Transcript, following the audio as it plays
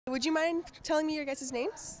Would you mind telling me your guys'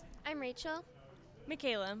 names? I'm Rachel.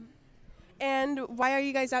 Michaela. And why are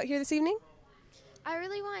you guys out here this evening? I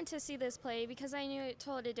really wanted to see this play because I knew it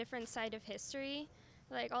told a different side of history.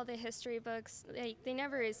 Like all the history books, they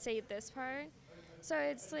never say this part. So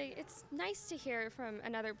it's nice to hear from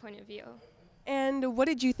another point of view. And what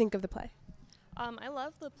did you think of the play? I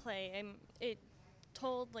love the play. It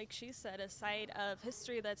told, like she said, a side of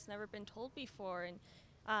history that's never been told before, and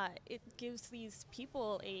it gives these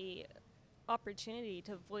people a opportunity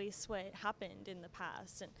to voice what happened in the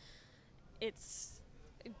past. And I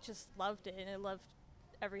just loved it, and I loved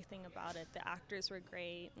everything about it. The actors were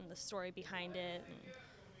great, and the story behind it, and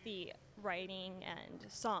the writing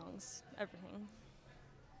and songs, everything.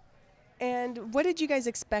 And what did you guys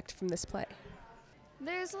expect from this play?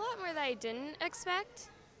 There's a lot more that I didn't expect,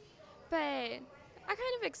 but I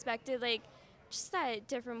kind of expected just that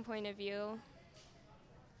different point of view.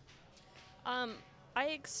 I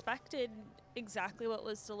expected exactly what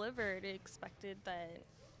was delivered. I expected that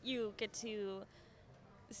you get to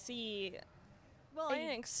see. Well, I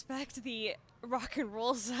didn't expect the rock and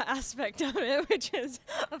roll aspect of it, which is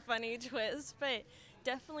a funny twist, but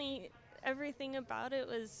definitely everything about it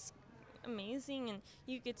was amazing, and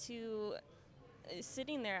you get to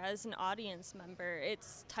sitting there as an audience member, it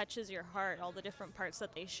touches your heart, all the different parts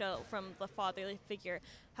that they show, from the fatherly figure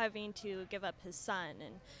having to give up his son,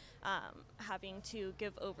 and having to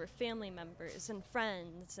give over family members and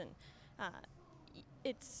friends, and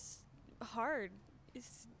it's hard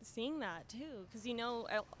seeing that too, because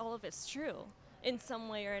all of it's true in some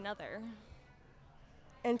way or another.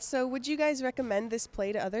 And so would you guys recommend this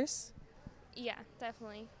play to others? Yeah,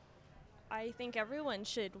 definitely. I think everyone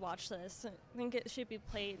should watch this. I think it should be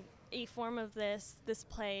played, a form of this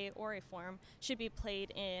play or a form should be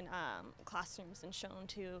played in classrooms and shown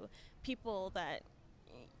to people that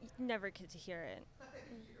never get to hear it.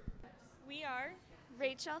 We are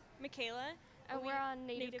Rachel, Michaela, and we're on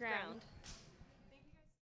native ground.